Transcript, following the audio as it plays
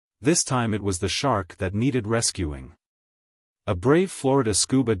This time it was the shark that needed rescuing. A brave Florida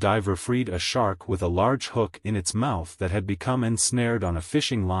scuba diver freed a shark with a large hook in its mouth that had become ensnared on a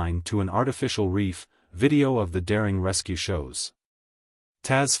fishing line to an artificial reef. Video of the daring rescue shows.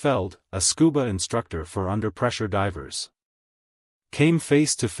 Taz Feld, a scuba instructor for under-pressure divers, came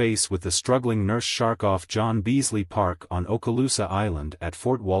face to face with the struggling nurse shark off John Beasley Park on Okaloosa Island at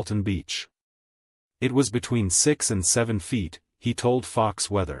Fort Walton Beach. It was between 6 and 7 feet, he told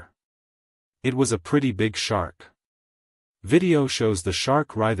Fox Weather. It was a pretty big shark. Video shows the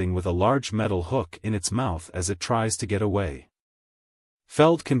shark writhing with a large metal hook in its mouth as it tries to get away.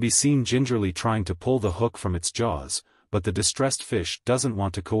 Feld can be seen gingerly trying to pull the hook from its jaws, but the distressed fish doesn't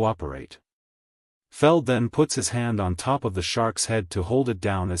want to cooperate. Feld then puts his hand on top of the shark's head to hold it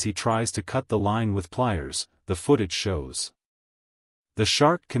down as he tries to cut the line with pliers, the footage shows. The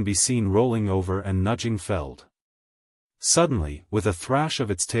shark can be seen rolling over and nudging Feld. Suddenly, with a thrash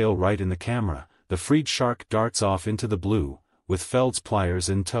of its tail right in the camera, the freed shark darts off into the blue, with Feld's pliers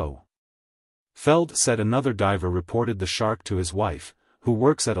in tow. Feld said another diver reported the shark to his wife, who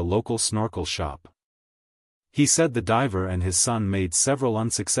works at a local snorkel shop. He said the diver and his son made several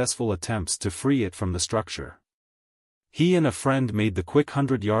unsuccessful attempts to free it from the structure. He and a friend made the quick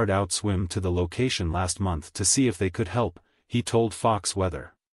 100-yard outswim to the location last month to see if they could help, he told Fox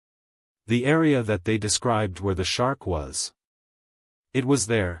Weather. The area that they described where the shark was. It was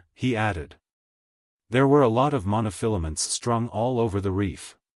there, he added. There were a lot of monofilaments strung all over the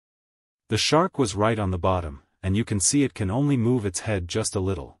reef. The shark was right on the bottom, and you can see it can only move its head just a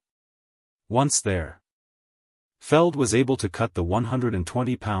little. Once there, Feld was able to cut the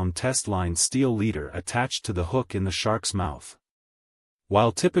 120-pound test line steel leader attached to the hook in the shark's mouth.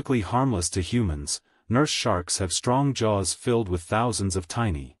 While typically harmless to humans, nurse sharks have strong jaws filled with thousands of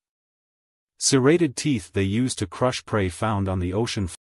tiny, serrated teeth they use to crush prey found on the ocean floor.